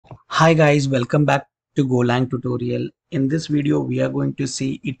Hi guys, welcome back to Golang tutorial. In this video, we are going to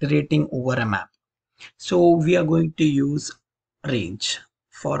see iterating over a map. So we are going to use range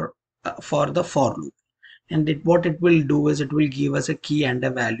for the for loop, and what it will do is it will give us a key and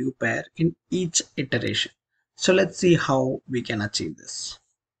a value pair in each iteration. So let's see how we can achieve this.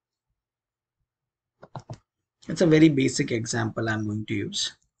 It's a very basic example I'm going to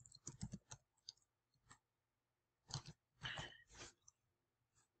use.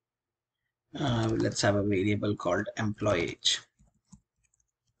 Let's have a variable called employee age.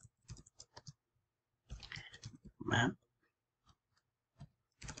 Map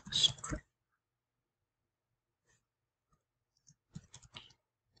string.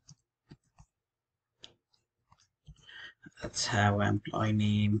 Let's have employee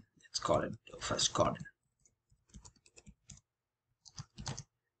name. Let's call it first Gordon.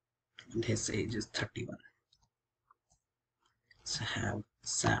 And his age is 31. Let's have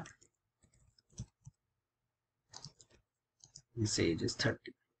Sam. His age is 30.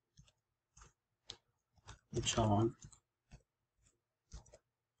 John,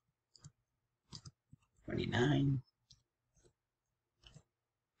 29.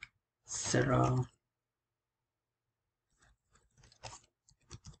 Sarah,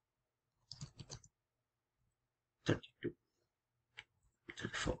 32.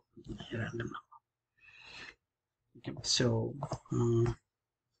 34. Random number. Okay, so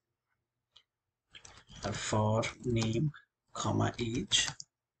for name, comma age.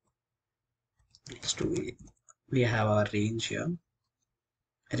 Next to it, we have our range here.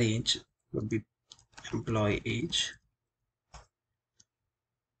 Range would be employee age.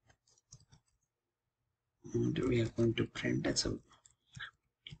 And we are going to print as a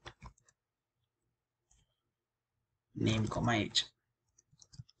name, comma age.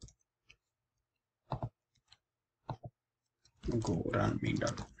 Go run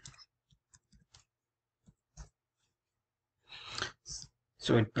main.go.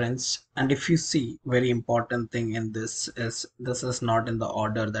 So it prints, and if you see, very important thing in this is not in the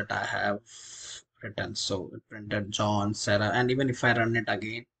order that I have written. So it printed John, Sarah, and even if I run it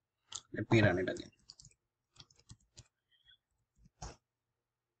again, let me run it again.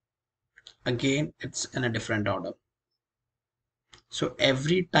 Again, it's in a different order. So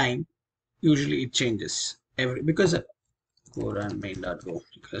every time, usually it changes. Because go run main.go,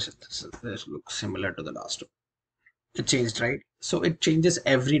 because this looks similar to the last one. It changed, right? So it changes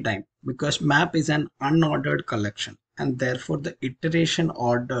every time because map is an unordered collection, and therefore the iteration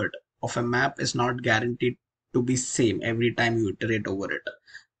ordered of a map is not guaranteed to be same every time you iterate over it.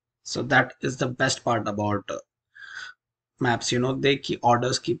 So that is the best part about maps.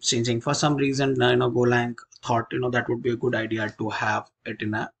 Orders keep changing for some reason. Golang thought that would be a good idea to have it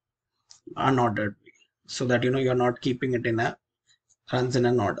in a unordered way, so that you're not keeping it in a runs in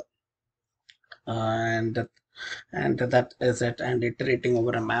an order. And that is it, and iterating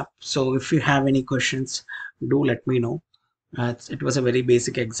over a map. So if you have any questions, do let me know. It was a very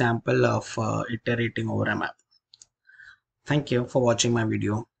basic example of iterating over a map. Thank you for watching my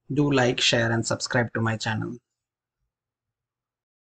video. Do like, share and subscribe to my channel.